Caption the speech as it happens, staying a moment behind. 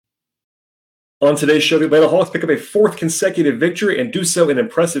On today's show, the Atlanta Hawks pick up a fourth consecutive victory and do so in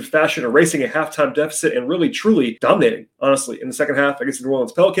impressive fashion, erasing a halftime deficit and really, truly dominating, honestly, in the second half against the New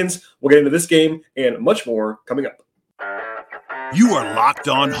Orleans Pelicans. We'll get into this game and much more coming up. You are Locked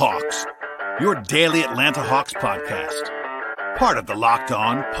On Hawks, your daily Atlanta Hawks podcast. Part of the Locked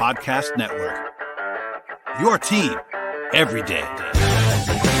On Podcast Network. Your team every day.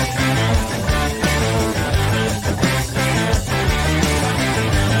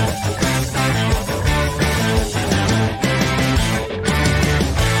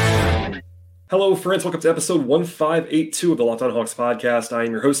 Hello, friends. Welcome to episode 1582 of the Locked On Hawks podcast. I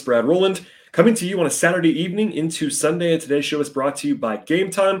am your host, Brad Rowland, coming to you on a Saturday evening into Sunday. And today's show is brought to you by Game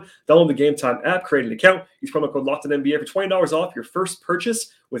Time. Download the Game Time app, create an account, use promo code LOCKEDONNBA for $20 off your first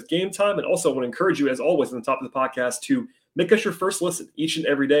purchase with Game Time. And also, I want to encourage you, as always, on the top of the podcast to make us your first listen each and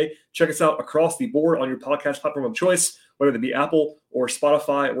every day. Check us out across the board on your podcast platform of choice, whether it be Apple or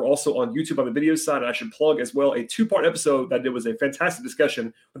Spotify. We're also on YouTube on the video side. And I should plug as well a two-part episode that was a fantastic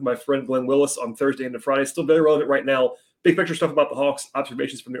discussion with my friend Glenn Willis on Thursday into Friday. Still very relevant right now. Big picture stuff about the Hawks,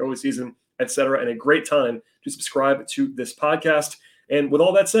 observations from the early season, etc. And a great time to subscribe to this podcast. And with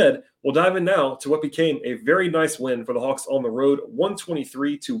all that said, we'll dive in now to what became a very nice win for the Hawks on the road,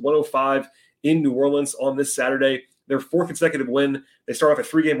 123-105 in New Orleans on this Saturday. Their fourth consecutive win. They start off a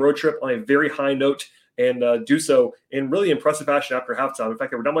three-game road trip on a very high note and do so in really impressive fashion after halftime. In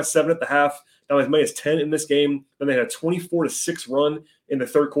fact, they were down by 7 at the half, down as many as 10 in this game. Then they had a 24-6 run in the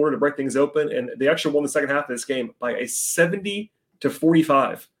third quarter to break things open, and they actually won the second half of this game by a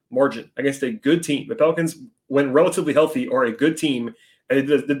 70-45 margin against a good team. The Pelicans, when relatively healthy, are a good team, and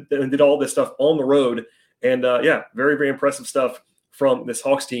they did all this stuff on the road. And, very, very impressive stuff from this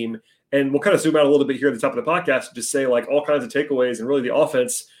Hawks team. And we'll kind of zoom out a little bit here at the top of the podcast and just say, like, all kinds of takeaways, and really the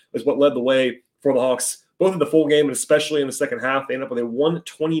offense is what led the way for the Hawks, both in the full game and especially in the second half. They ended up with a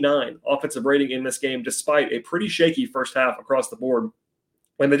 129 offensive rating in this game, despite a pretty shaky first half across the board.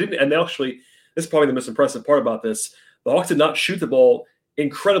 And this is probably the most impressive part about this. The Hawks did not shoot the ball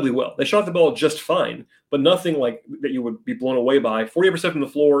incredibly well. They shot the ball just fine, but nothing like that you would be blown away by. 48% from the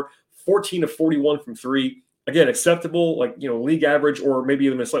floor, 14-41 from three. Again, acceptable, league average, or maybe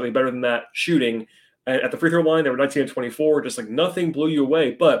even slightly better than that shooting. At the free throw line, they were 19-24, just like nothing blew you away,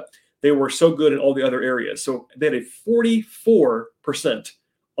 but they were so good in all the other areas. So they had a 44%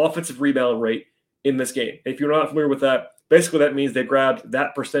 offensive rebound rate in this game. If you're not familiar with that, basically that means they grabbed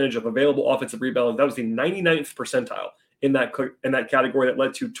that percentage of available offensive rebounds. That was the 99th percentile in that category. That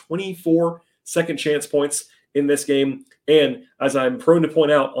led to 24 second chance points in this game. And as I'm prone to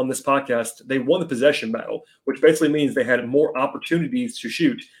point out on this podcast, they won the possession battle, which basically means they had more opportunities to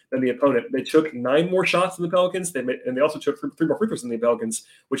shoot than the opponent. They took 9 more shots than the Pelicans, and they also took 3 more free throws than the Pelicans,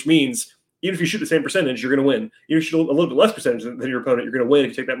 which means even if you shoot the same percentage, you're going to win. Even if you shoot a little bit less percentage than your opponent, you're going to win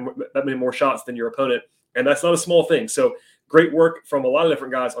if you take that many more shots than your opponent. And that's not a small thing. So great work from a lot of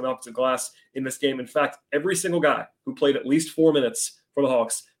different guys on the opposite glass in this game. In fact, every single guy who played at least 4 minutes for the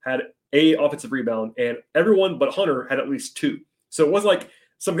Hawks had a offensive rebound, and everyone but Hunter had at least 2. So it wasn't like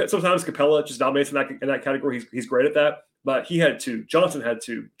sometimes Capella just dominates in that category. He's great at that, but he had 2. Johnson had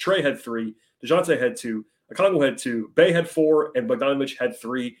 2. Trey had 3. DeJounte had 2. Okongwu had 2. Bay had 4, and Bogdanovich had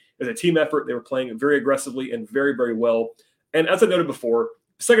 3. It was a team effort. They were playing very aggressively and very, very well. And as I noted before,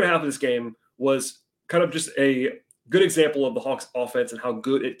 the second half of this game was kind of just a good example of the Hawks offense and how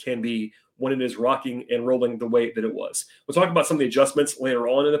good it can be when it is rocking and rolling the way that it was. We'll talk about some of the adjustments later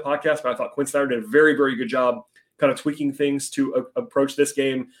on in the podcast, but I thought Quinn Snyder did a very, very good job kind of tweaking things to approach this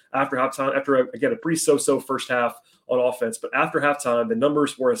game after halftime, after, a pretty so-so first half on offense. But after halftime, the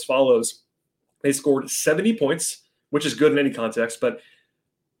numbers were as follows. They scored 70 points, which is good in any context, but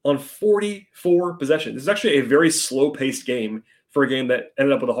on 44 possessions. This is actually a very slow-paced game for a game that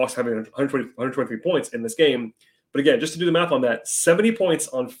ended up with the Hawks having 123 points in this game. But again, just to do the math on that, 70 points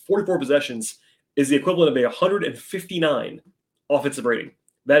on 44 possessions is the equivalent of a 159 offensive rating.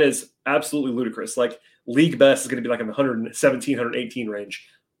 That is absolutely ludicrous. Like, league best is going to be like in the 117, 118 range.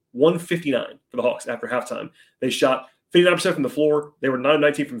 159 for the Hawks after halftime. They shot 59% from the floor. They were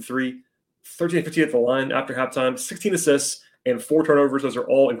 9-19 from 3, 13-15 at the line after halftime, 16 assists and 4 turnovers. Those are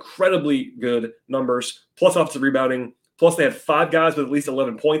all incredibly good numbers, plus offensive rebounding. Plus, they had 5 guys with at least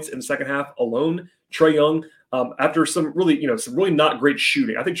 11 points in the second half alone. Trae Young, after some really not great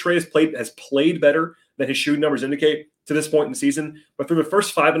shooting. I think Trae has played better than his shooting numbers indicate to this point in the season. But through the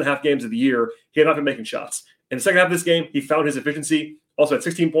first 5.5 games of the year, he had not been making shots. In the second half of this game, he found his efficiency. Also had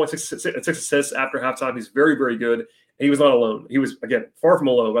 16 points, 6 assists after halftime. He's very, very good. And he was not alone. He was, again, far from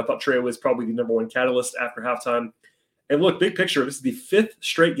alone. I thought Trae was probably the number one catalyst after halftime. And look, big picture, this is the 5th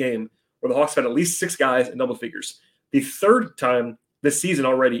straight game where the Hawks had at least 6 guys in double figures. The 3rd time this season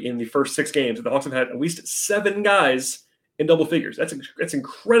already in the first 6 games. The Hawks have had at least 7 guys in double figures. That's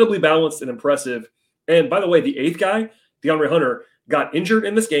incredibly balanced and impressive. And by the way, the 8th guy, DeAndre Hunter, got injured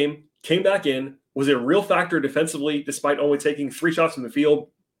in this game, came back in, was a real factor defensively despite only taking 3 shots from the field.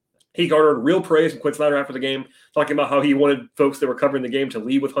 He garnered real praise from Quinn Snyder after the game, talking about how he wanted folks that were covering the game to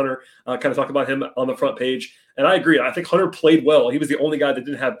lead with Hunter, kind of talk about him on the front page. And I agree. I think Hunter played well. He was the only guy that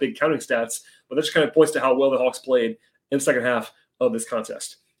didn't have big counting stats, but that just kind of points to how well the Hawks played in the second half of this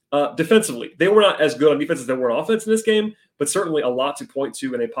contest. Defensively, they were not as good on defense as they were on offense in this game, but certainly a lot to point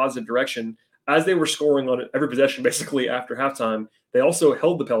to in a positive direction. As they were scoring on every possession basically after halftime, they also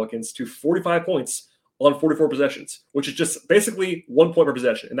held the Pelicans to 45 points on 44 possessions, which is just basically 1 point per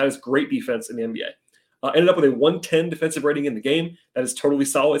possession. And that is great defense in the NBA. Ended up with a 110 defensive rating in the game. That is totally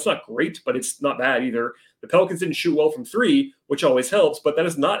solid. It's not great, but it's not bad either. The Pelicans didn't shoot well from 3, which always helps, but that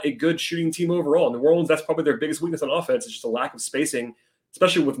is not a good shooting team overall. New Orleans, that's probably their biggest weakness on offense. It's just a lack of spacing,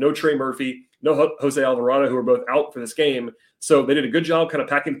 especially with no Trey Murphy, no Jose Alvarado, who are both out for this game. So they did a good job kind of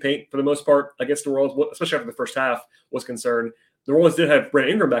packing the paint for the most part against New Orleans, especially after the first half was concerned. New Orleans did have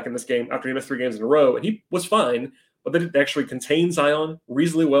Brandon Ingram back in this game after he missed 3 games in a row, and he was fine, but they did actually contain Zion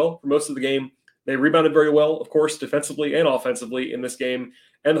reasonably well for most of the game. They rebounded very well, of course, defensively and offensively in this game.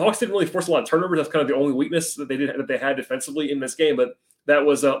 And the Hawks didn't really force a lot of turnovers. That's kind of the only weakness that they had defensively in this game, but that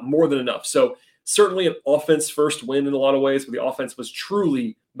was more than enough. So certainly an offense-first win in a lot of ways, but the offense was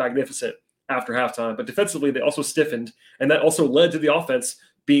truly magnificent after halftime. But defensively, they also stiffened, and that also led to the offense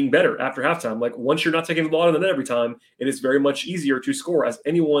being better after halftime. Like, once you're not taking the ball out of the net every time, it is very much easier to score. As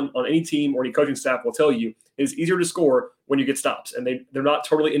anyone on any team or any coaching staff will tell you, it is easier to score when you get stops. And they're not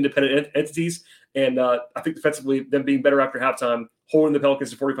totally independent entities. And I think defensively, them being better after halftime, holding the Pelicans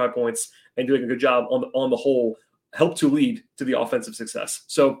to 45 points and doing a good job on the whole, helped to lead to the offensive success.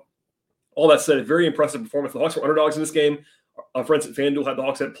 So all that said, a very impressive performance. The Hawks were underdogs in this game. Our friends at FanDuel had the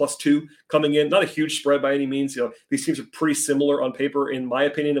Hawks at +2 coming in. Not a huge spread by any means. These teams are pretty similar on paper, in my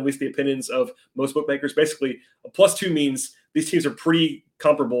opinion, at least the opinions of most bookmakers. Basically, a +2 means these teams are pretty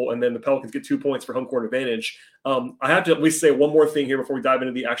comparable, and then the Pelicans get 2 points for home court advantage. I have to at least say one more thing here before we dive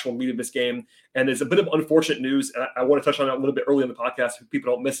into the actual meat of this game, and there's a bit of unfortunate news. I want to touch on it a little bit early in the podcast so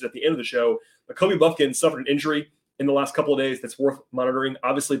people don't miss it at the end of the show. But Kobe Buffkin suffered an injury in the last couple of days that's worth monitoring.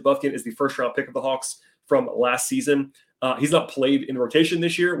 Obviously, Buffkin is the first-round pick of the Hawks from last season. He's not played in the rotation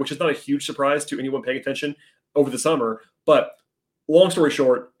this year, which is not a huge surprise to anyone paying attention over the summer. But long story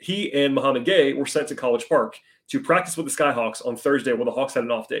short, he and Muhammad Gay were sent to College Park to practice with the Skyhawks on Thursday when the Hawks had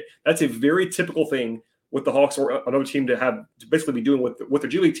an off day. That's a very typical thing with the Hawks or another team to basically be doing with their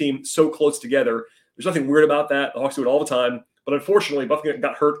G League team so close together. There's nothing weird about that. The Hawks do it all the time. But unfortunately, Buffkin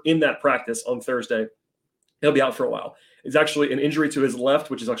got hurt in that practice on Thursday. He'll be out for a while. It's actually an injury to his left,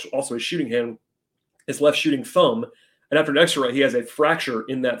 which is actually also his shooting hand, his left shooting thumb. And after an x-ray, he has a fracture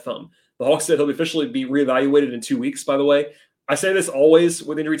in that thumb. The Hawks said he'll officially be reevaluated in 2 weeks, by the way. I say this always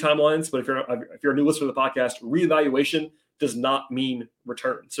with injury timelines, but if you're a new listener to the podcast, reevaluation does not mean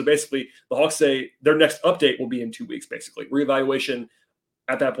return. So basically, the Hawks say their next update will be in 2 weeks, basically. Reevaluation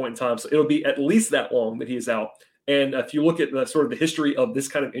at that point in time. So it'll be at least that long that he is out. And if you look at the history of this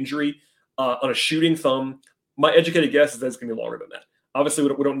kind of injury on a shooting thumb, my educated guess is that it's going to be longer than that. Obviously,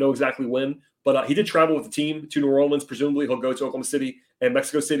 we don't know exactly when, but he did travel with the team to New Orleans. Presumably, he'll go to Oklahoma City and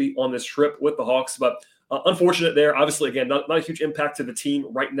Mexico City on this trip with the Hawks. But unfortunate there. Obviously, again, not a huge impact to the team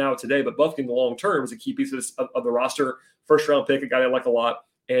right now today, but Buffkin long term is a key piece of the roster. First-round pick, a guy I like a lot,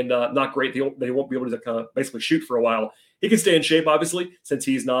 and not great. They won't be able to kind of basically shoot for a while. He can stay in shape, obviously, since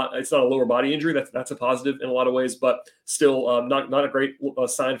it's not a lower body injury. That's a positive in a lot of ways, but still not a great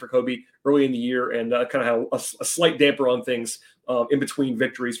sign for Kobe early in the year, and kind of have a slight damper on things in between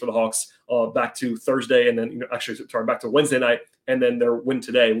victories for the Hawks back to Thursday, and then back to Wednesday night, and then their win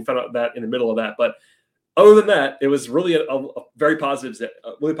today. We found out that in the middle of that, but other than that, it was really a very positive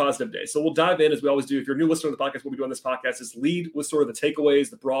day. So we'll dive in as we always do. If you're a new listener to the podcast, what we do on this podcast is lead with sort of the takeaways,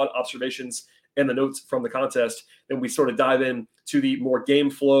 the broad observations, and the notes from the contest. Then we sort of dive in to the more game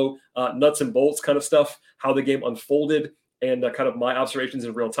flow, nuts and bolts kind of stuff, how the game unfolded, and kind of my observations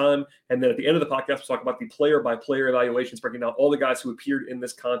in real time. And then at the end of the podcast, we'll talk about the player-by-player evaluations, breaking down all the guys who appeared in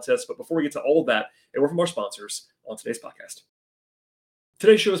this contest. But before we get to all of that, a word from our sponsors on today's podcast.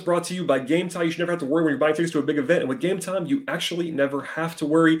 Today's show is brought to you by Game Time. You should never have to worry when you're buying tickets to a big event. And with Game Time, you actually never have to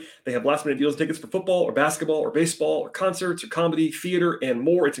worry. They have last-minute deals, tickets for football or basketball or baseball or concerts or comedy, theater, and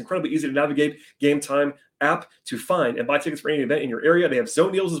more. It's incredibly easy to navigate Game Time app to find and buy tickets for any event in your area. They have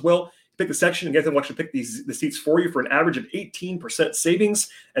zone deals as well. pick the section, and Game Time will actually pick the seats for you for an average of 18% savings.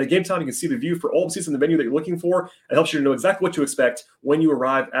 And at Game Time, you can see the view for all the seats in the venue that you're looking for. It helps you to know exactly what to expect when you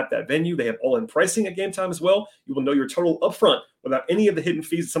arrive at that venue. They have all-in pricing at Game Time as well. You will know your total upfront without any of the hidden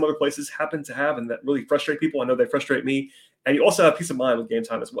fees that some other places happen to have, and that really frustrate people. I know they frustrate me. And you also have peace of mind with Game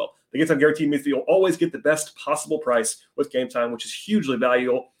Time as well. The Game Time guarantee means that you'll always get the best possible price with Game Time, which is hugely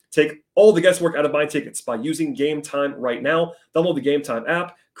valuable. Take all the guesswork out of buying tickets by using Game Time right now. Download the Game Time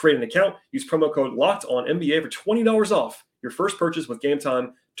app, create an account, use promo code LOCKEDONNBA for $20 off your first purchase with Game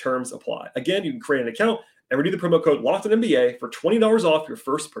Time. Terms apply. Again, you can create an account and redeem the promo code LOCKEDONNBA for $20 off your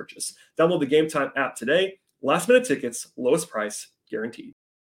first purchase. Download the Game Time app today. Last-minute tickets, lowest price guaranteed.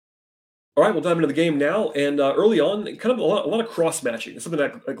 All right, we'll dive into the game now. And early on, kind of a lot of cross-matching. It's something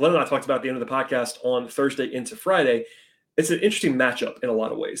that Glenn and I talked about at the end of the podcast on Thursday into Friday. It's an interesting matchup in a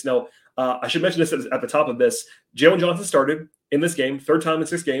lot of ways. Now, I should mention this at the top of this. Jalen Johnson started in this game, third time in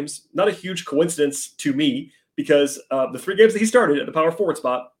 6 games. Not a huge coincidence to me because the 3 games that he started at the power forward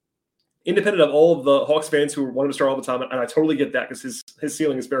spot, independent of all of the Hawks fans who want him to start all the time, and I totally get that because his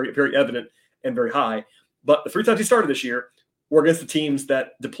ceiling is very, very evident and very high. But the 3 times he started this year were against the teams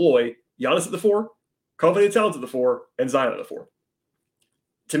that deploy Giannis at the 4, Karl-Anthony Towns at the 4, and Zion at the 4.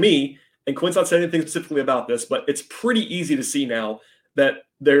 To me, and Quinn's not saying anything specifically about this, but it's pretty easy to see now that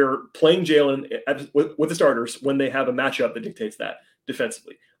they're playing Jalen with the starters when they have a matchup that dictates that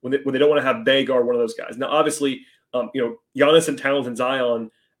defensively, when they don't want to have Bay guard one of those guys. Now, obviously, Giannis and Towns and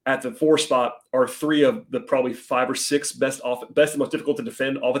Zion at the 4 spot are 3 of the probably 5 or 6 best and most difficult to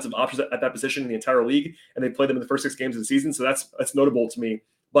defend offensive options at that position in the entire league, and they played them in the first 6 games of the season, so that's notable to me.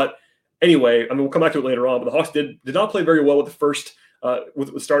 But anyway, we'll come back to it later on, but the Hawks did not play very well with the first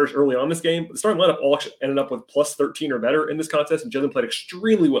with starters early on in this game. The starting lineup all actually ended up with plus 13 or better in this contest, and Jalen played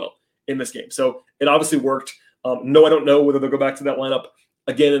extremely well in this game. So it obviously worked. No, I don't know whether they'll go back to that lineup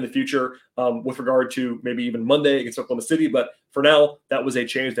again in the future with regard to maybe even Monday against Oklahoma City. But for now, that was a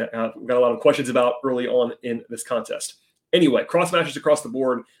change that we've got a lot of questions about early on in this contest. Anyway, cross matches across the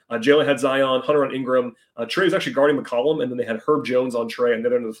board. Jalen had Zion, Hunter on Ingram. Trey was actually guarding McCollum, and then they had Herb Jones on Trey on the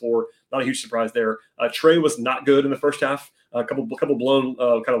other end of the floor. Not a huge surprise there. Trey was not good in the first half. A couple blown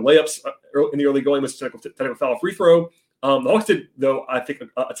kind of layups in the early going with technical foul free throw. The Hawks did, though, I think,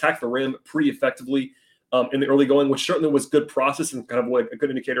 attack the rim pretty effectively in the early going, which certainly was good process and kind of like a good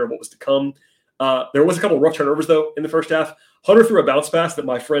indicator of what was to come. There was a couple of rough turnovers, though, in the first half. Hunter threw a bounce pass that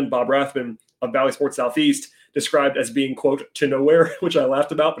my friend Bob Rathman of Valley Sports Southeast described as being, quote, to nowhere, which I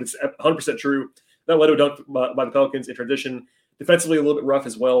laughed about, but it's 100% true. That led to a dunk by the Pelicans in transition. Defensively, a little bit rough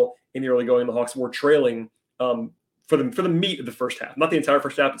as well in the early going. The Hawks were trailing for the meat of the first half. Not the entire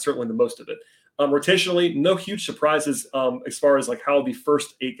first half, but certainly the most of it. Rotationally, no huge surprises as far as like how the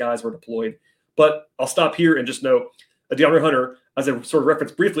first 8 guys were deployed. But I'll stop here and just note DeAndre Hunter, as I sort of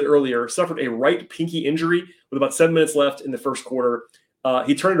referenced briefly earlier, suffered a right pinky injury with about 7 minutes left in the first quarter.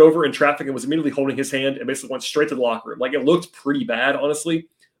 He turned it over in traffic and was immediately holding his hand and basically went straight to the locker room. Like, it looked pretty bad, honestly.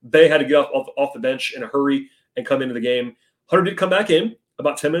 They had to get off the bench in a hurry and come into the game. Hunter did come back in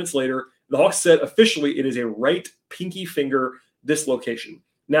about 10 minutes later. The Hawks said officially it is a right pinky finger dislocation.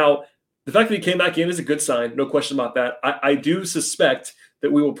 Now, the fact that he came back in is a good sign, no question about that. I do suspect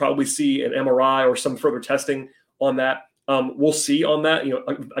that we will probably see an MRI or some further testing on that. We'll see on that.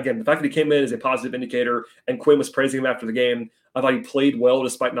 Again, the fact that he came in is a positive indicator, and Quinn was praising him after the game. I thought he played well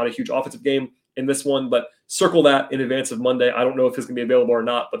despite not a huge offensive game in this one, but circle that in advance of Monday. I don't know if he's going to be available or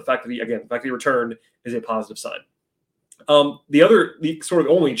not, but the fact that he returned is a positive sign. The sort of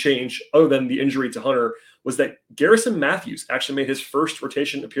only change other than the injury to Hunter was that Garrison Matthews actually made his first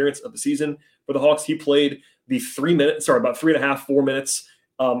rotation appearance of the season for the Hawks. He played the 4 minutes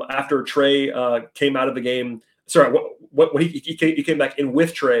after Trey came out of the game. Sorry, when he came back in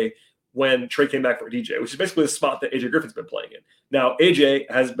with Trey when Trey came back for DJ, which is basically the spot that AJ Griffin's been playing in. Now, AJ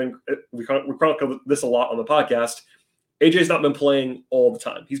has been, we chronicled this a lot on the podcast, AJ's not been playing all the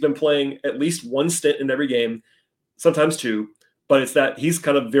time. He's been playing at least one stint in every game, sometimes 2, but it's that he's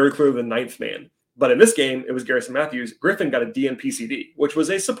kind of very clearly the 9th man. But in this game, it was Garrison Matthews. Griffin got a DNP-CD, which was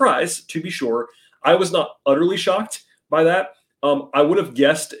a surprise, to be sure. I was not utterly shocked by that. I would have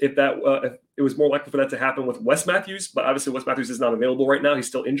guessed if it was more likely for that to happen with Wes Matthews, but obviously Wes Matthews is not available right now. He's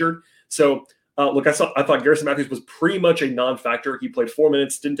still injured. So, look, I thought Garrison Matthews was pretty much a non-factor. He played 4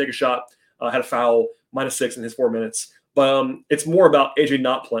 minutes, didn't take a shot, had a foul, -6 in his 4 minutes. But it's more about AJ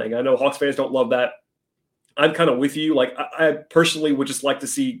not playing. I know Hawks fans don't love that. I'm kind of with you. Like, I personally would just like to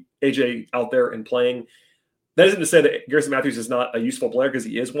see AJ out there and playing. That isn't to say that Garrison Matthews is not a useful player, because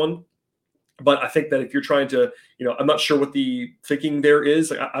he is one. But I think that if you're trying to, I'm not sure what the thinking there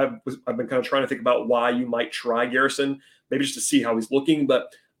is. Like, I've been kind of trying to think about why you might try Garrison, maybe just to see how he's looking.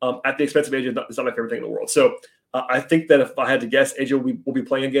 But at the expense of AJ is not my favorite thing in the world. So I think that if I had to guess, AJ will be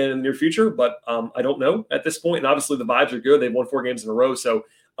playing again in the near future, but I don't know at this point. And obviously the vibes are good. They've won 4 games in a row, so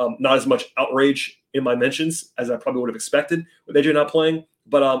not as much outrage in my mentions as I probably would have expected with AJ not playing.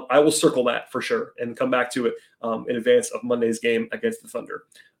 But I will circle that for sure and come back to it in advance of Monday's game against the Thunder.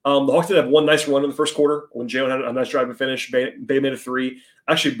 The Hawks did have one nice run in the first quarter when Jalen had a nice drive and finish. Bay made a 3.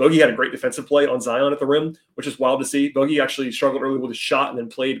 Actually, Bogey had a great defensive play on Zion at the rim, which is wild to see. Bogey actually struggled early with his shot and then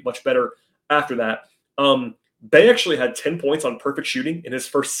played much better after that. Bay actually had 10 points on perfect shooting in his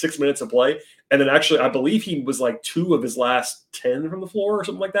first 6 minutes of play. And then actually, I believe he was like 2 of his last 10 from the floor or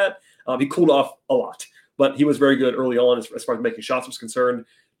something like that. He cooled off a lot, but he was very good early on as far as making shots was concerned.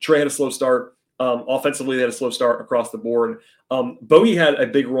 Trey had a slow start. Offensively, they had a slow start across the board. Bogey had a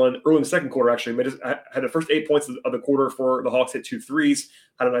big run early in the second quarter, actually. Had the first 8 points of the quarter for the Hawks, hit 2 threes,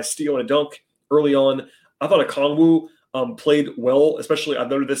 had a nice steal and a dunk early on. I thought Okongwu played well, especially I've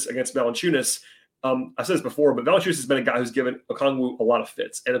noted this against Valanciunas. I've said this before, but Valanciunas has been a guy who's given Okongwu a lot of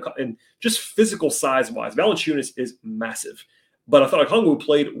fits. And just physical size-wise, Valanciunas is massive. But I thought Okongwu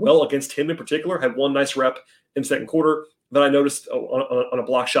played well against him in particular, had one nice rep in the second quarter that I noticed on a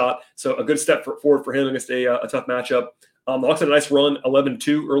block shot. So a good step forward for him against a tough matchup. The Hawks had a nice run,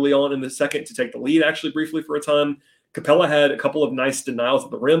 11-2 early on in the second to take the lead, actually, briefly for a time. Capella had a couple of nice denials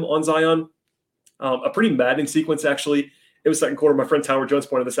at the rim on Zion. A pretty maddening sequence, actually. It was second quarter. My friend Tyler Jones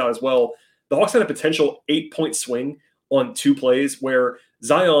pointed this out as well. The Hawks had a potential 8-point swing on 2 plays where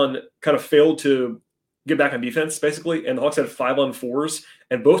Zion kind of failed to get back on defense, basically, and the Hawks had 5-on-4s,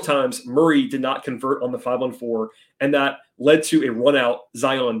 and both times Murray did not convert on the 5-on-4, and that led to a run-out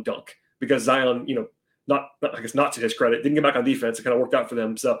Zion dunk because Zion, not to his credit, didn't get back on defense. It kind of worked out for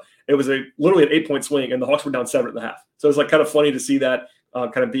them. So it was literally an 8-point swing, and the Hawks were down 7 at the half. So it was like kind of funny to see that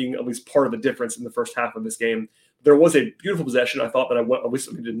kind of being at least part of the difference in the first half of this game. There was a beautiful possession, I thought, that I at least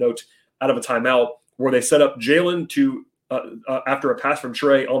something to note out of a timeout where they set up Jalen to after a pass from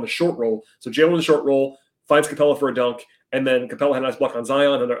Trey on the short roll. So Jalen in the short roll finds Capella for a dunk, and then Capella had a nice block on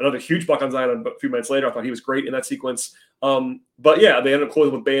Zion, and another huge block on Zion a few minutes later. I thought he was great in that sequence. But yeah, they ended up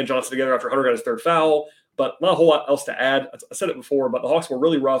closing with Bay and Johnson together after Hunter got his 3rd foul, but not a whole lot else to add. I said it before, but the Hawks were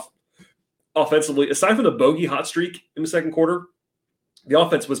really rough offensively. Aside from the bogey hot streak in the second quarter, the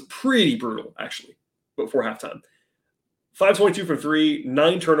offense was pretty brutal, actually, before halftime. 5-22 from 3,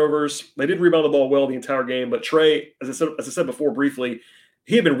 9 turnovers. They did rebound the ball well the entire game, but Trey, as I said before briefly,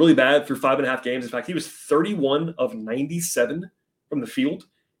 he had been really bad through 5.5 games. In fact, he was 31 of 97 from the field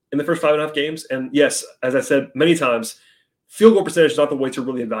in the first 5.5 games. And yes, as I said many times, field goal percentage is not the way to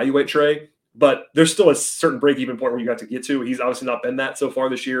really evaluate Trey, but there's still a certain break-even point where you got to get to. He's obviously not been that so far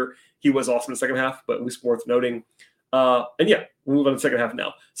this year. He was awesome in the second half, but at least worth noting. And yeah, we'll move on to the second half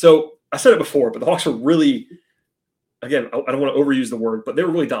now. So I said it before, but the Hawks were really – again, I don't want to overuse the word, but they were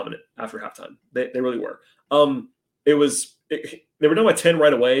really dominant after halftime. They really were. They were down by 10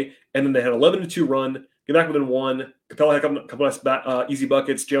 right away, and then they had an 11-2 run, get back within 1. Capella had a couple nice easy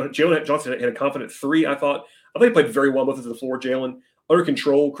buckets. Jalen Johnson had a confident 3, I thought. I think he played very well both ends of the floor. Jalen, under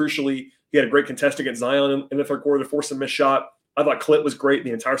control, crucially. He had a great contest against Zion in the third quarter to force a missed shot. I thought Clint was great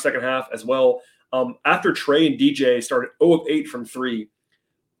the entire second half as well. After Trey and DJ started 0 of 8 from 3,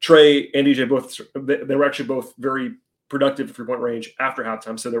 Trey and DJ they were actually both very productive at 3-point range after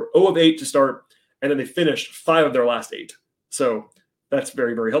halftime. So they were 0 of 8 to start, and then they finished 5 of their last 8. So that's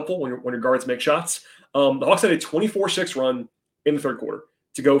very, very helpful when your guards make shots. The Hawks had a 24-6 run in the third quarter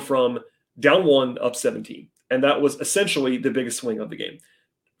to go from down 1 up 17. And that was essentially the biggest swing of the game.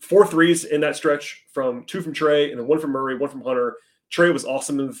 4 threes in that stretch, 2 from Trey, and then 1 from Murray, 1 from Hunter. Trey was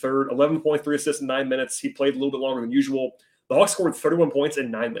awesome in the third, 11.3 assists in 9 minutes. He played a little bit longer than usual. The Hawks scored 31 points in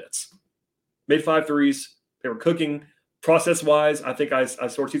 9 minutes. Made 5 threes. They were cooking. Process-wise, I think I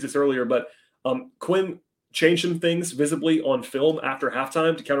sort of teased this earlier, but Quinn changed some things visibly on film after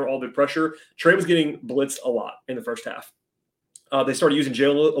halftime to counter all the pressure. Trey was getting blitzed a lot in the first half. They started using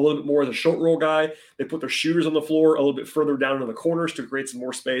Jalen a little bit more as a short roll guy. They put their shooters on the floor a little bit further down into the corners to create some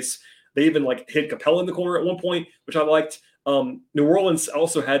more space. They even hit Capella in the corner at one point, which I liked. New Orleans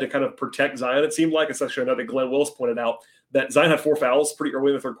also had to kind of protect Zion, it seemed like. It's actually another Glenn Willis pointed out that Zion had 4 fouls pretty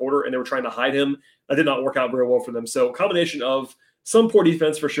early in the third quarter, and they were trying to hide him. That did not work out very well for them. So combination of some poor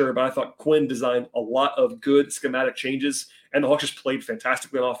defense for sure, but I thought Quinn designed a lot of good schematic changes, and the Hawks just played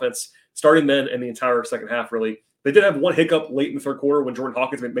fantastically on offense, starting then and the entire second half, really. They did have one hiccup late in the third quarter when Jordan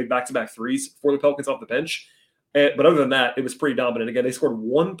Hawkins made back-to-back threes for the Pelicans off the bench. But other than that, it was pretty dominant. Again, they scored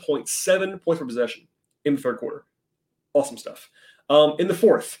 1.7 points per possession in the third quarter. Awesome stuff. In the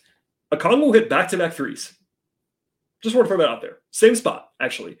fourth, Okongwu hit back-to-back threes. Just want to throw that out there. Same spot,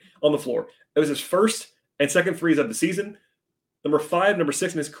 actually, on the floor. It was his first and second threes of the season. number 5, number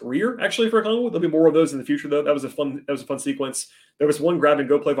 6 in his career, actually, for Okongwu. There'll be more of those in the future, though. That was a fun sequence. There was one grab and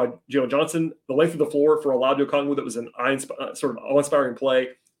go play by Jalen Johnson, the length of the floor for a lob to Okongwu that was an sort of awe-inspiring play.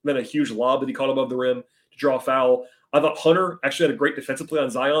 And then a huge lob that he caught above the rim to draw a foul. I thought Hunter actually had a great defensive play on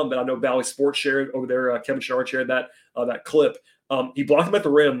Zion, but I know Bally Sports shared over there. Kevin Sherrard shared that clip. He blocked him at the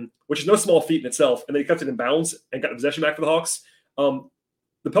rim, which is no small feat in itself, and then he kept it in bounds and got the possession back for the Hawks.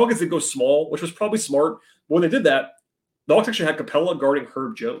 The Pelicans did go small, which was probably smart. But when they did that, the Hawks actually had Capella guarding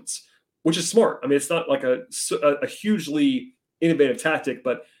Herb Jones, which is smart. I mean, it's not like a hugely innovative tactic,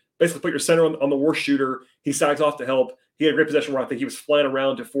 but basically put your center on the worst shooter. He sags off to help. He had a great possession where I think he was flying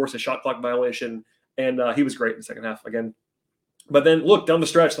around to force a shot clock violation, and he was great in the second half again. But then, look, down the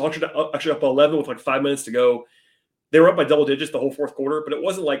stretch, the Hawks were actually up 11 with like 5 minutes to go. They were up by double digits the whole fourth quarter, but it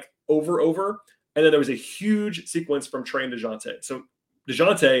wasn't like over. And then there was a huge sequence from Trey and DeJounte. So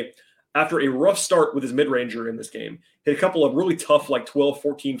DeJounte, after a rough start with his mid-ranger in this game, hit a couple of really tough, like 12,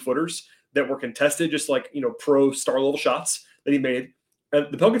 14-footers that were contested, just like, pro star-level shots that he made.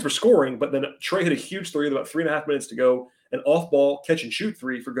 And the Pelicans were scoring, but then Trey hit a huge three with about 3.5 minutes to go, an off-ball catch-and-shoot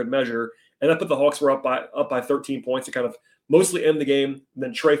three for good measure. And that put the Hawks were up by 13 points to kind of mostly end the game. And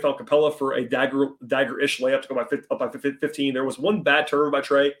then Trey found Capella for a dagger-ish layup to go up by 15. There was one bad turnover by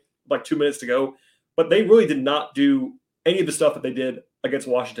Trey, like 2 minutes to go. But they really did not do any of the stuff that they did against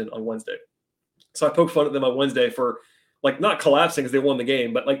Washington on Wednesday. So I poked fun at them on Wednesday for not collapsing as they won the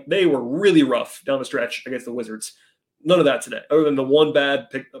game, but they were really rough down the stretch against the Wizards. None of that today. Other than the one bad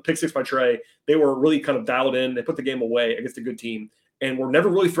pick six by Trey, they were really kind of dialed in. They put the game away against a good team and were never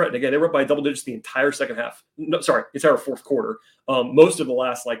really threatened. Again, they were up by double digits the entire second half. No, sorry, entire fourth quarter. Most of the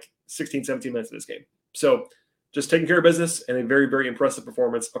last 16, 17 minutes of this game. So just taking care of business and a very, very impressive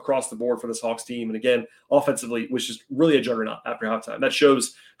performance across the board for this Hawks team. And again, offensively, which is really a juggernaut after halftime. That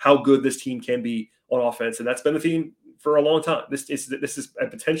shows how good this team can be on offense. And that's been the theme for a long time. This is a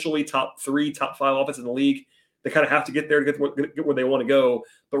potentially top 3, top 5 offense in the league. They kind of have to get there to get where they want to go.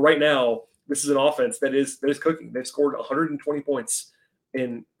 But right now, this is an offense that is cooking. They've scored 120 points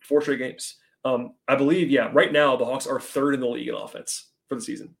in 4 straight games. I believe, right now, the Hawks are 3rd in the league in offense for the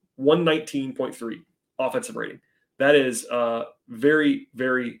season. 119.3 offensive rating. That is very,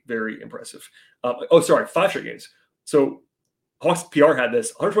 very, very impressive. 5 straight games. So Hawks PR had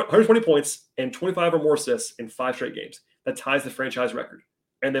this 120 points and 25 or more assists in 5 straight games. That ties the franchise record.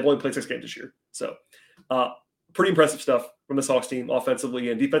 And they've only played 6 games this year. So pretty impressive stuff from this Hawks team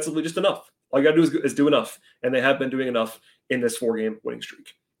offensively and defensively, just enough. All you got to do is do enough. And they have been doing enough in this 4-game winning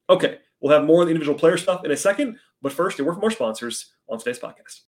streak. Okay, we'll have more of the individual player stuff in a second. But first, a word from our sponsors on today's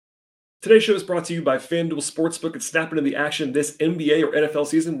podcast. Today's show is brought to you by FanDuel Sportsbook. And snap into the action this NBA or NFL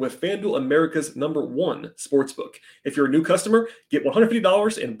season with FanDuel, America's #1 sportsbook. If you're a new customer, get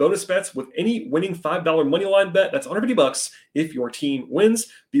 $150 in bonus bets with any winning $5 moneyline bet. That's $150 if your team wins.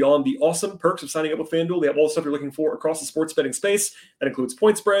 Beyond the awesome perks of signing up with FanDuel, they have all the stuff you're looking for across the sports betting space. That includes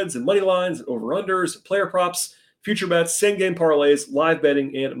point spreads and money lines, and over-unders, player props, future bets, same-game parlays, live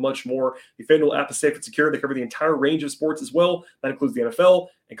betting, and much more. The FanDuel app is safe and secure. They cover the entire range of sports as well. That includes the NFL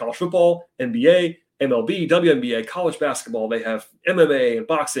and college football, NBA, MLB, WNBA, college basketball. They have MMA and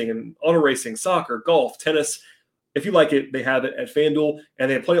boxing and auto racing, soccer, golf, tennis. If you like it, they have it at FanDuel. And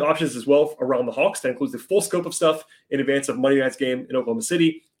they have plenty of options as well around the Hawks. That includes the full scope of stuff in advance of Monday night's game in Oklahoma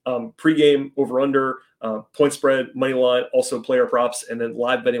City. Pre-game, over-under, point spread, money line, also player props, and then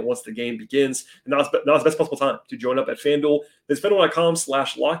live betting once the game begins. And now's the best possible time to join up at FanDuel. Visit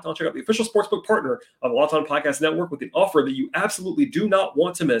FanDuel.com/lockedon. Check out the official sportsbook partner of the Locked On Podcast Network with an offer that you absolutely do not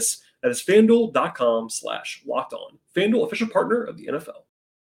want to miss. That is FanDuel.com/lockedon. FanDuel, official partner of the NFL.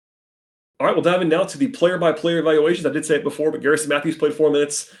 All right, we'll dive in now to the player-by-player evaluations. I did say it before, but Garrison Matthews played 4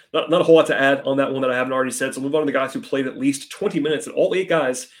 minutes. Not a whole lot to add on that one that I haven't already said. So we'll move on to the guys who played at least 20 minutes. And all 8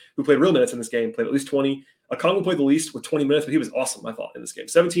 guys who played real minutes in this game played at least 20. Okongwu played the least with 20 minutes, but he was awesome, I thought, in this game.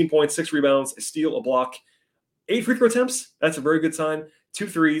 17 points, 6 rebounds, a steal, a block, 8 free throw attempts. That's a very good sign. 2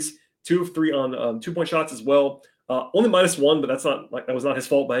 threes, 2 of 3 on 2-point shots as well. Only -1, but that was not his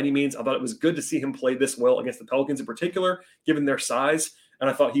fault by any means. I thought it was good to see him play this well against the Pelicans in particular, given their size. And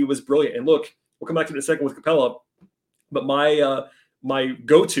I thought he was brilliant. And look, we'll come back to it in a second with Capella. But my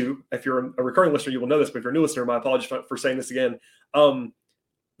go-to, if you're a recurring listener, you will know this, but if you're a new listener, my apologies for saying this again. The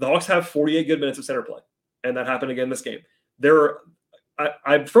Hawks have 48 good minutes of center play, and that happened again this game.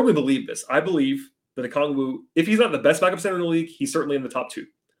 I firmly believe this. I believe that Okongwu, if he's not the best backup center in the league, he's certainly in the top 2.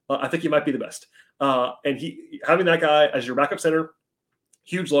 I think he might be the best. And having that guy as your backup center,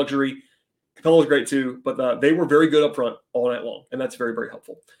 huge luxury. Capella was great too, but they were very good up front all night long, and that's very, very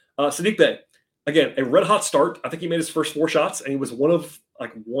helpful. Saddiq Bey, again, a red-hot start. I think he made his first 4 shots, and he was one of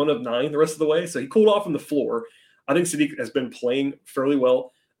 9 the rest of the way, so he cooled off from the floor. I think Sadiq has been playing fairly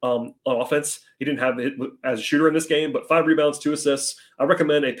well on offense. He didn't have it as a shooter in this game, but 5 rebounds, 2 assists. I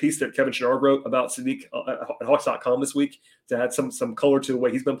recommend a piece that Kevin Chouinard wrote about Sadiq at Hawks.com this week to add some color to the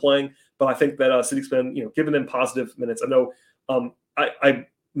way he's been playing. But I think that Sadiq's been giving them positive minutes. I know I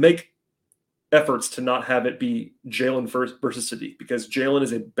make efforts to not have it be Jalen versus Sadiq because Jalen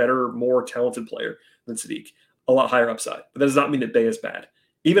is a better, more talented player than Sadiq, a lot higher upside. But that does not mean that Bey is bad.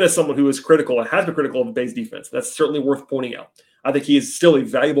 Even as someone who is critical and has been critical of Bey's defense, that's certainly worth pointing out. I think he is still a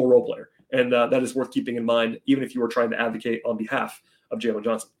valuable role player, and that is worth keeping in mind, even if you were trying to advocate on behalf of Jalen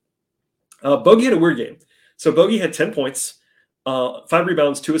Johnson. Bogey had a weird game. So Bogey had 10 points, 5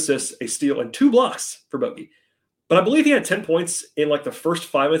 rebounds, 2 assists, a steal, and 2 blocks for Bogey. But I believe he had 10 points in like the first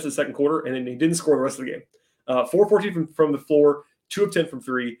 5 minutes of the second quarter, and then he didn't score the rest of the game. 4-14 from the floor, 2 of 10 from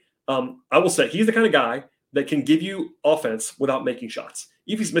 3. I will say he's the kind of guy that can give you offense without making shots.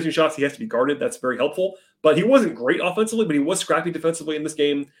 If he's missing shots, he has to be guarded. That's very helpful. But he wasn't great offensively, but he was scrappy defensively in this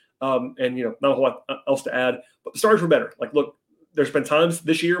game. And, not a whole lot else to add. But the starters were better. Like, look, there's been times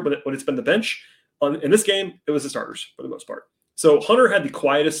this year when it's been the bench. In this game, it was the starters for the most part. So Hunter had the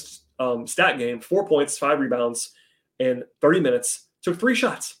quietest stat game, 4 points, 5 rebounds, in 30 minutes. Took 3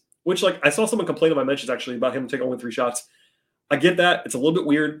 shots, which, like, I saw someone complain in my mentions, actually, about him taking only 3 shots. I get that. It's a little bit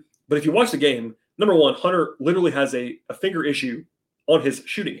weird. But if you watch the game, number one, Hunter literally has a finger issue on his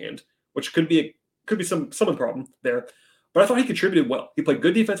shooting hand, which could be some problem there. But I thought he contributed well. He played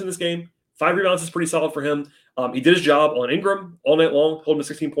good defense in this game. 5 rebounds is pretty solid for him. He did his job on Ingram all night long, holding to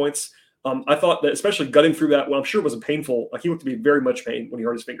 16 points. I thought that especially gutting through that, well, I'm sure it wasn't painful. Like, he looked to be very much pain when he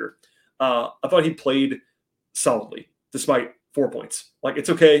hurt his finger. I thought he played solidly despite 4 points. Like, it's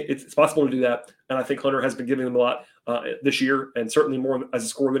okay. It's possible to do that. And I think Hunter has been giving them a lot this year, and certainly more as a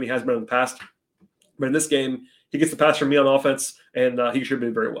scorer than he has been in the past. But in this game, he gets the pass from me on offense, and he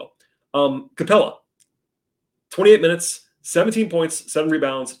contributed very well. Capella, 28 minutes, 17 points, 7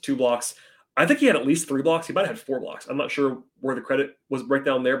 rebounds, 2 blocks. I think he had at least 3 blocks. He might have had 4 blocks. I'm not sure where the credit was right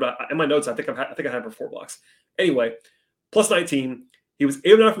down there, but in my notes, I think I had him for 4 blocks. Anyway, plus 19. He was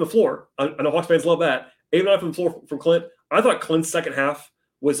 8 of 9 from the floor. I know Hawks fans love that. 8 of 9 from the floor from Clint. I thought Clint's second half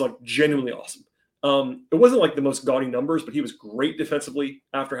was like genuinely awesome. It wasn't like the most gaudy numbers, but he was great defensively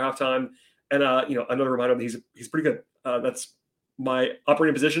after halftime. And another reminder that he's pretty good. That's my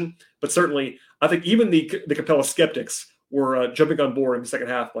operating position. But certainly, I think even the Capella skeptics were jumping on board in the second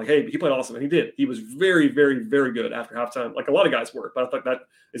half. Like, hey, he played awesome, and he did. He was very, very, very good after halftime. Like a lot of guys were, but I thought that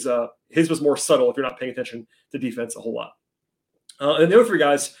is his was more subtle if you're not paying attention to defense a whole lot. And the other 3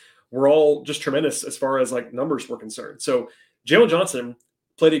 guys were all just tremendous as far as like numbers were concerned. So Jalen Johnson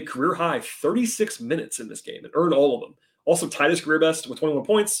played a career high 36 minutes in this game and earned all of them. Also tied his career best with 21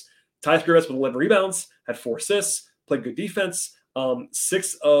 points. Tied career best with 11 rebounds, had 4 assists, played good defense,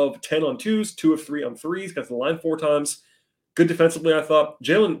 6 of 10 on 2s, 2 of 3 on 3s, got to the line 4 times. Good defensively, I thought.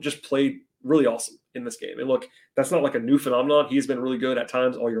 Jalen just played really awesome in this game. And look, that's not like a new phenomenon. He's been really good at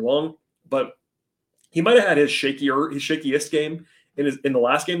times all year long, but he might have had his shakiest game in the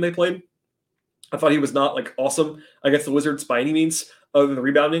last game they played. I thought he was not like awesome against the Wizards by any means, other than the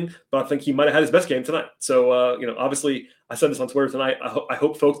rebounding, but I think he might have had his best game tonight. So, obviously, I said this on Twitter tonight. I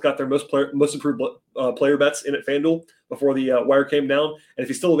hope folks got their most improved player bets in at FanDuel before the wire came down. And if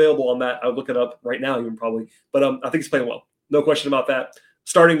he's still available on that, I would look it up right now, even probably. But I think he's playing well. No question about that.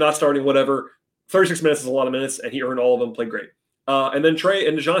 Starting, not starting, whatever. 36 minutes is a lot of minutes, and he earned all of them, played great. And then Trey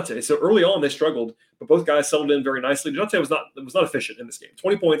and DeJounte. So early on, they struggled, but both guys settled in very nicely. DeJounte was not efficient in this game.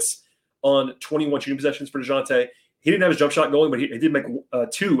 20 points on 21 shooting possessions for DeJounte. He didn't have his jump shot going, but he did make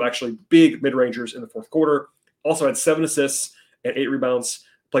 2 actually big mid-rangers in the fourth quarter. Also had 7 assists and 8 rebounds.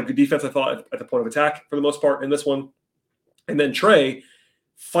 Played good defense, I thought, at the point of attack for the most part in this one. And then Trey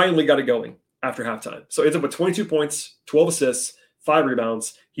finally got it going after halftime. So it's up with 22 points, 12 assists, 5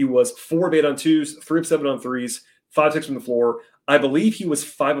 rebounds. He was 4 of 8 on 2s, 3 of 7 on 3s, 5 of 6 from the floor. I believe he was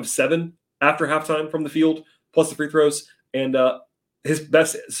 5 of 7 after halftime from the field, plus the free throws. And his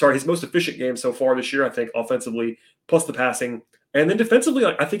most efficient game so far this year, I think, offensively, plus the passing. And then defensively,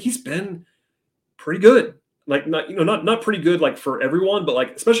 I think he's been pretty good. Like, not pretty good, like, for everyone, but,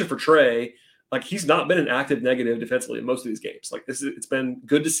 like, especially for Trey, like, he's not been an active negative defensively in most of these games. Like, it's been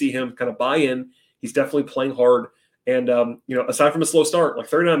good to see him kind of buy in. He's definitely playing hard. And, aside from a slow start, like,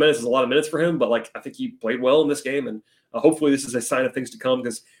 39 minutes is a lot of minutes for him, but, like, I think he played well in this game. And hopefully this is a sign of things to come,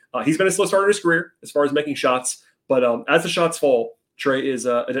 because he's been a slow starter in his career as far as making shots. But as the shots fall, Trey is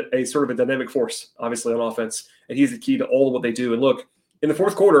a sort of a dynamic force, obviously, on offense, and he's the key to all of what they do. And look, in the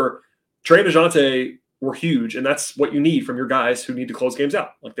fourth quarter, Trey and DeJounte were huge, and that's what you need from your guys who need to close games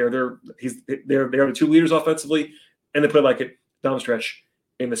out. Like, they're the 2 leaders offensively, and they play like it down the stretch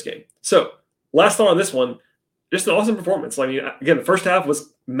in this game. So last thought on this one, just an awesome performance. I mean, again, the first half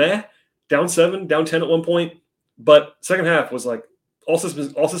was meh, down 7, down 10 at one point, but second half was like all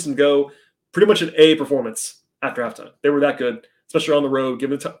systems go, pretty much an A performance after halftime. They were that good, especially on the road,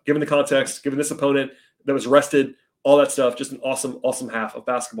 given the context, given this opponent that was rested, all that stuff. Just an awesome half of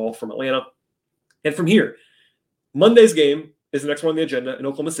basketball from Atlanta. And from here, Monday's game is the next one on the agenda in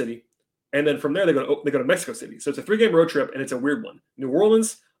Oklahoma City. And then from there, they go to Mexico City. So it's a 3-game road trip, and it's a weird one. New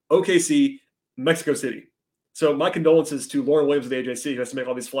Orleans, OKC, Mexico City. So my condolences to Lauren Williams of the AJC, who has to make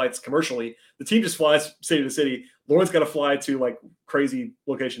all these flights commercially. The team just flies city to city. Lauren's got to fly to like crazy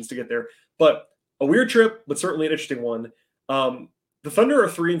locations to get there. But a weird trip, but certainly an interesting one. The Thunder are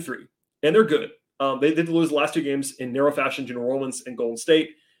 3-3, and they're good. They did lose the last 2 games in narrow fashion to New Orleans and Golden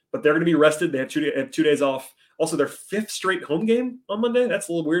State, but they're going to be rested. They have 2 days off. Also, their 5th straight home game on Monday. That's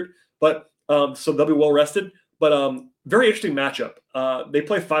a little weird, but so they'll be well rested. But very interesting matchup. They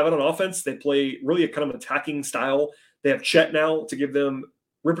play 5 out on offense. They play really a kind of attacking style. They have Chet now to give them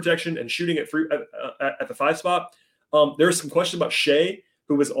rim protection and shooting at the 5 spot. There's some question about Shea,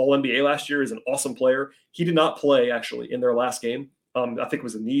 who was All-NBA last year, is an awesome player. He did not play, actually, in their last game. I think it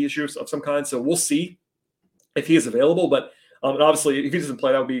was a knee issue of some kind. So we'll see if he is available. But and obviously, if he doesn't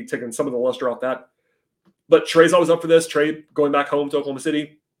play, that would be taking some of the luster off that. But Trey's always up for this. Trey going back home to Oklahoma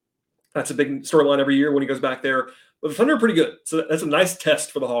City. That's a big storyline every year when he goes back there. But the Thunder are pretty good. So that's a nice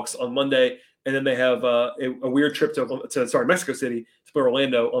test for the Hawks on Monday. And then they have a weird trip to Mexico City to play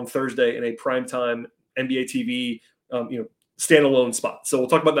Orlando on Thursday in a primetime NBA TV standalone spot. So we'll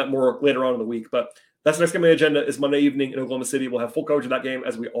talk about that more later on in the week. But that's the next game on the agenda is Monday evening in Oklahoma City. We'll have full coverage of that game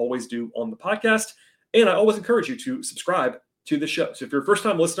as we always do on the podcast. And I always encourage you to subscribe to the show. So if you're a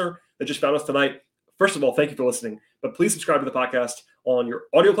first-time listener that just found us tonight, first of all, thank you for listening. But please subscribe to the podcast on your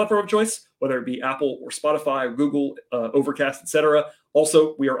audio platform of choice, whether it be Apple or Spotify, Google, Overcast, etc.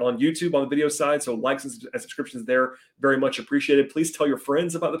 Also, we are on YouTube on the video side, so likes and subscriptions there, very much appreciated. Please tell your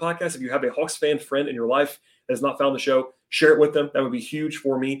friends about the podcast. If you have a Hawks fan friend in your life that has not found the show, share it with them. That would be huge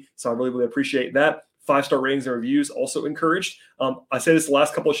for me, so I really, really appreciate that. 5-star ratings and reviews also encouraged. I say this the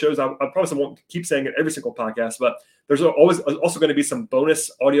last couple of shows. I promise I won't keep saying it every single podcast, but there's always also going to be some bonus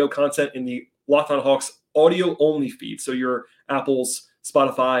audio content in the Locked On Hawks audio-only feed. So your Apples,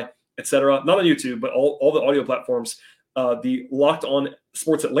 Spotify, etc. Not on YouTube, but all the audio platforms. The Locked On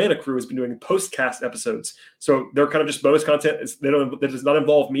Sports Atlanta crew has been doing post-cast episodes. So they're kind of just bonus content. That does not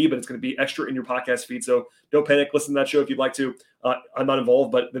involve me, but it's going to be extra in your podcast feed. So don't panic. Listen to that show if you'd like to. I'm not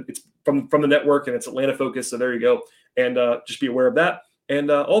involved, but it's from the network, and it's Atlanta focused. So there you go. And just be aware of that.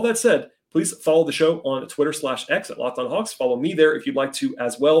 And all that said, please follow the show on Twitter/X at Locked On Hawks. Follow me there if you'd like to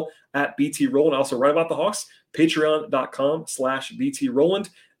as well at BT Rowland. I also write about the Hawks, patreon.com/BT Rowland.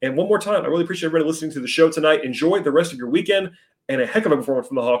 And one more time, I really appreciate everybody listening to the show tonight. Enjoy the rest of your weekend and a heck of a performance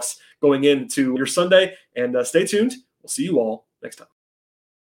from the Hawks going into your Sunday. And stay tuned. We'll see you all next time.